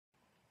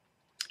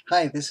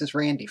Hi, this is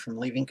Randy from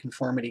Leaving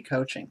Conformity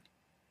Coaching.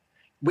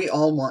 We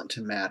all want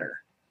to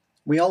matter.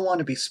 We all want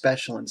to be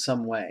special in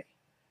some way.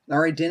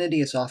 Our identity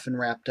is often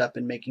wrapped up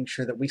in making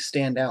sure that we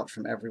stand out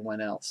from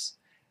everyone else,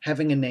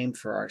 having a name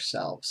for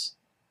ourselves.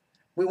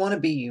 We want to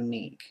be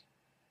unique.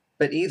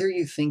 But either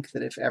you think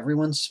that if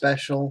everyone's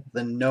special,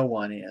 then no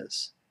one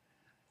is,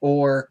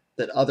 or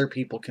that other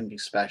people can be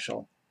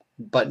special,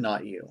 but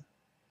not you.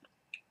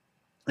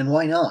 And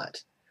why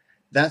not?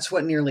 That's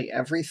what nearly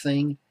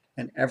everything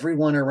and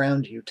everyone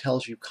around you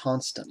tells you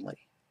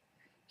constantly.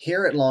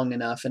 Hear it long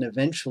enough and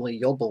eventually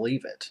you'll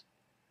believe it.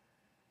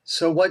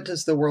 So what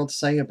does the world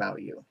say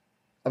about you?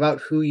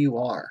 About who you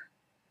are?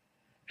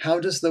 How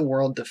does the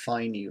world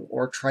define you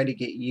or try to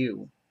get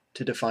you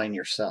to define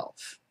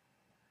yourself?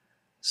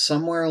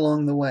 Somewhere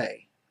along the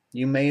way,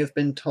 you may have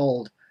been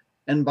told,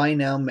 and by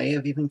now may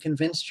have even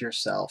convinced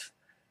yourself,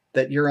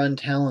 that you're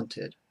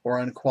untalented or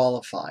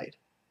unqualified,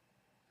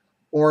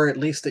 or at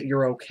least that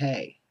you're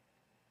okay,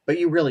 but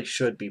you really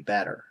should be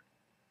better.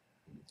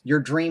 Your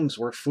dreams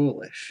were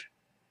foolish.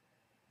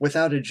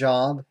 Without a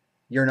job,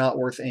 you're not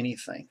worth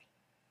anything.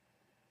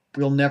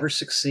 You'll never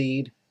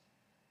succeed.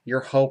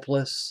 You're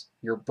hopeless.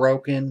 You're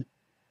broken.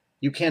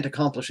 You can't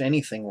accomplish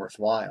anything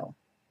worthwhile.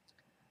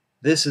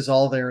 This is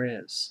all there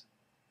is.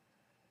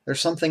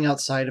 There's something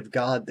outside of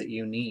God that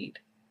you need.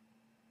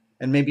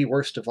 And maybe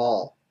worst of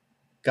all,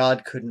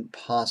 God couldn't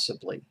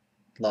possibly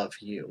love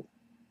you.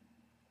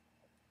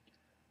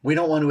 We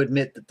don't want to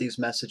admit that these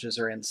messages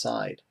are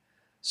inside,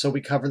 so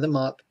we cover them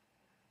up,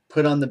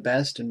 put on the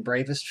best and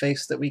bravest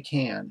face that we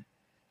can,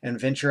 and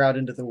venture out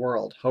into the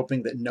world,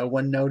 hoping that no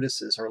one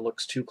notices or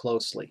looks too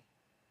closely.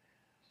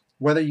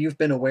 Whether you've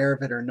been aware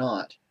of it or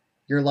not,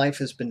 your life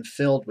has been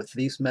filled with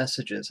these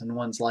messages and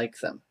ones like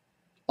them,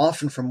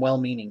 often from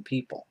well-meaning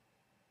people.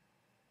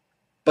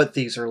 But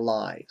these are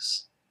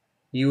lies.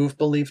 You've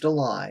believed a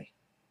lie,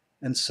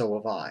 and so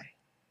have I.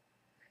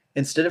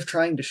 Instead of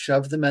trying to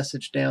shove the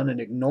message down and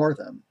ignore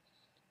them,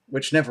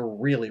 which never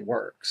really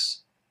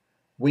works,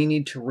 we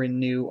need to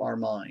renew our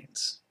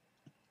minds.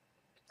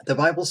 The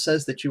Bible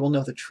says that you will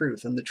know the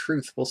truth, and the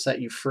truth will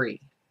set you free.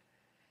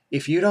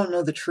 If you don't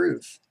know the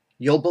truth,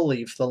 you'll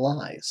believe the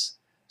lies.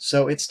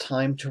 So it's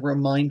time to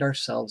remind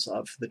ourselves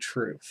of the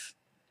truth.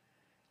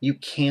 You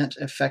can't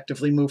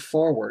effectively move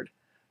forward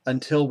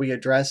until we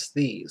address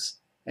these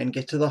and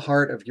get to the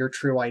heart of your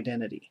true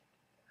identity,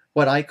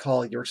 what I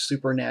call your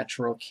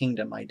supernatural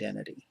kingdom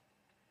identity.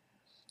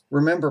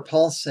 Remember,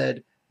 Paul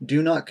said,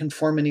 "Do not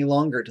conform any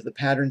longer to the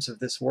patterns of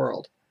this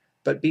world,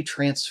 but be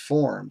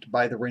transformed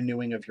by the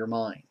renewing of your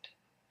mind."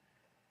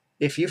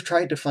 If you've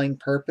tried to find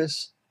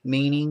purpose,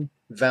 meaning,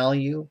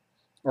 value,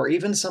 or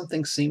even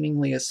something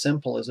seemingly as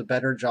simple as a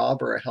better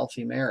job or a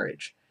healthy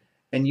marriage,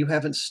 and you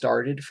haven't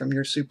started from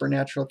your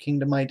supernatural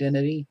kingdom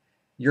identity,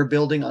 you're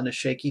building on a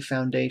shaky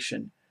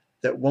foundation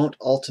that won't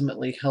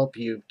ultimately help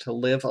you to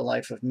live a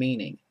life of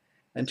meaning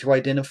and to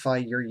identify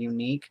your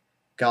unique,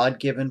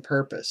 God-given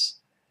purpose.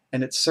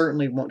 And it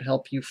certainly won't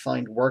help you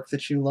find work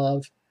that you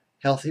love,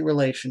 healthy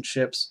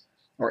relationships,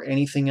 or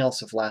anything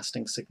else of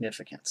lasting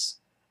significance.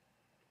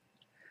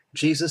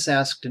 Jesus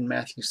asked in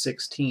Matthew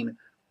 16,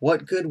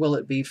 "What good will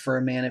it be for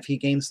a man if he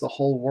gains the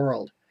whole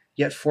world,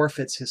 yet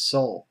forfeits his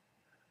soul?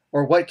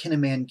 Or what can a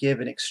man give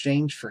in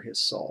exchange for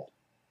his soul?"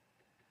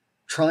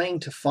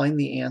 Trying to find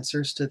the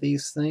answers to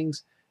these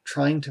things,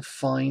 trying to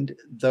find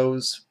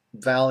those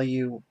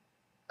value,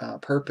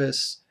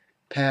 purpose,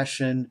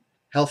 passion,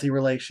 healthy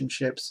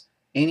relationships,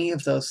 any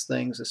of those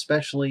things,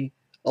 especially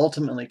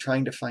ultimately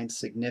trying to find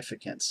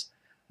significance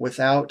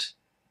without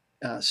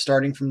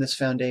starting from this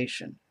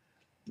foundation,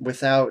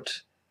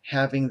 without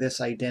having this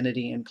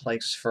identity in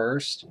place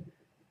first,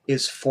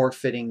 is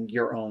forfeiting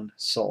your own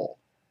soul,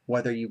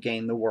 whether you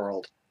gain the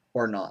world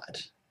or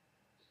not.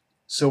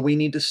 So we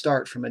need to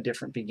start from a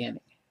different beginning.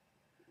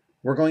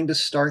 We're going to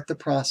start the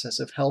process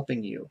of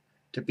helping you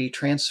to be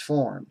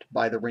transformed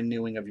by the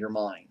renewing of your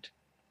mind.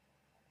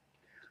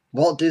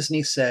 Walt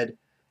Disney said,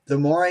 "The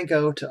more I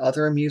go to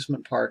other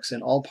amusement parks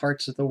in all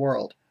parts of the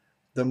world,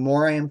 the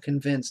more I am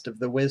convinced of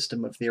the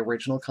wisdom of the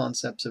original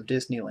concepts of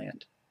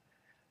Disneyland.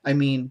 I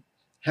mean,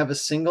 have a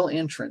single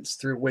entrance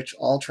through which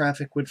all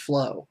traffic would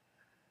flow,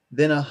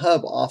 then a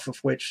hub off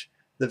of which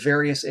the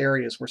various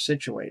areas were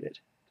situated.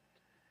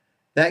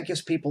 That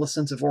gives people a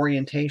sense of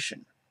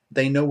orientation.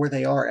 They know where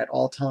they are at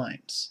all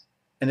times,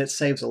 and it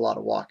saves a lot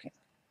of walking."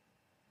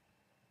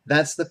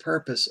 That's the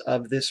purpose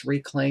of this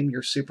Reclaim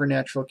Your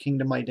Supernatural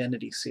Kingdom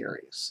Identity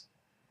series.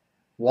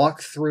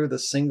 Walk through the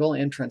single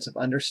entrance of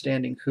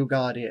understanding who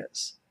God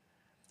is,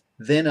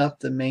 then up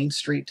the main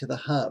street to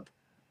the hub,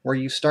 where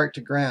you start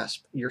to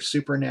grasp your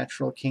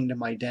supernatural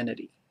kingdom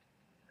identity.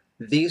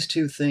 These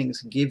two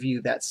things give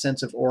you that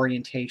sense of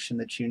orientation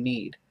that you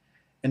need,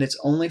 and it's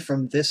only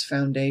from this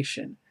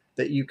foundation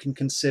that you can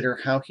consider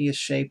how He has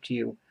shaped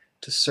you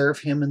to serve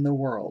Him in the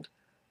world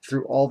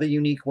through all the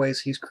unique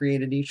ways He's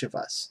created each of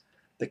us,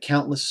 the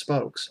countless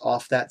spokes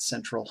off that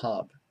central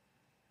hub.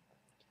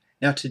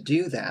 Now, to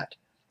do that,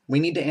 we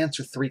need to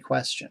answer three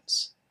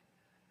questions.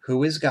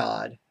 Who is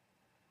God?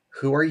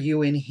 Who are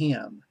you in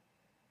Him?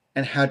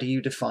 And how do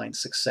you define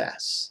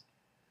success?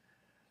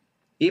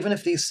 Even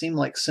if these seem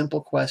like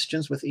simple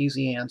questions with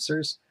easy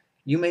answers,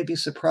 you may be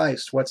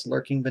surprised what's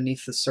lurking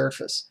beneath the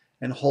surface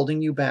and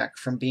holding you back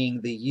from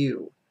being the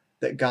you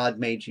that God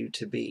made you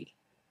to be.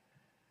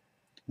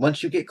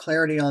 Once you get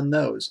clarity on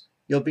those,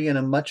 you'll be in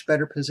a much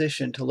better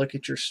position to look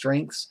at your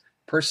strengths,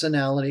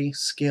 personality,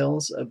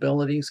 skills,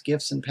 abilities,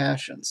 gifts, and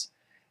passions,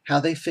 how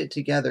they fit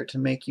together to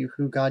make you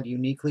who God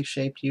uniquely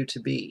shaped you to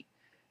be,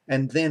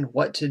 and then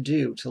what to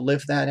do to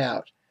live that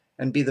out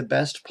and be the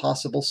best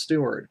possible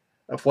steward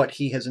of what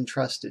He has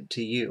entrusted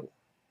to you.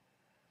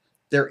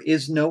 There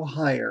is no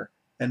higher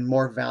and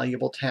more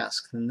valuable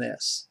task than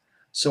this,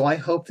 so I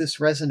hope this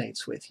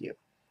resonates with you,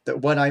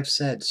 that what I've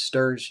said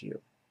stirs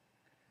you.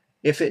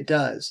 If it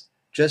does,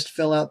 just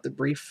fill out the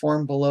brief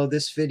form below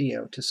this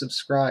video to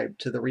subscribe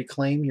to the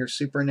Reclaim Your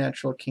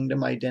Supernatural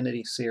Kingdom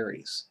Identity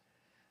series.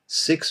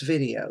 6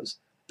 videos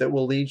that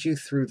will lead you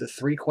through the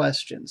 3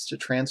 questions to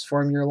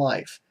transform your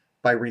life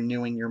by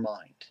renewing your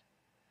mind.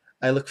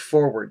 I look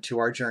forward to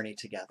our journey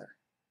together.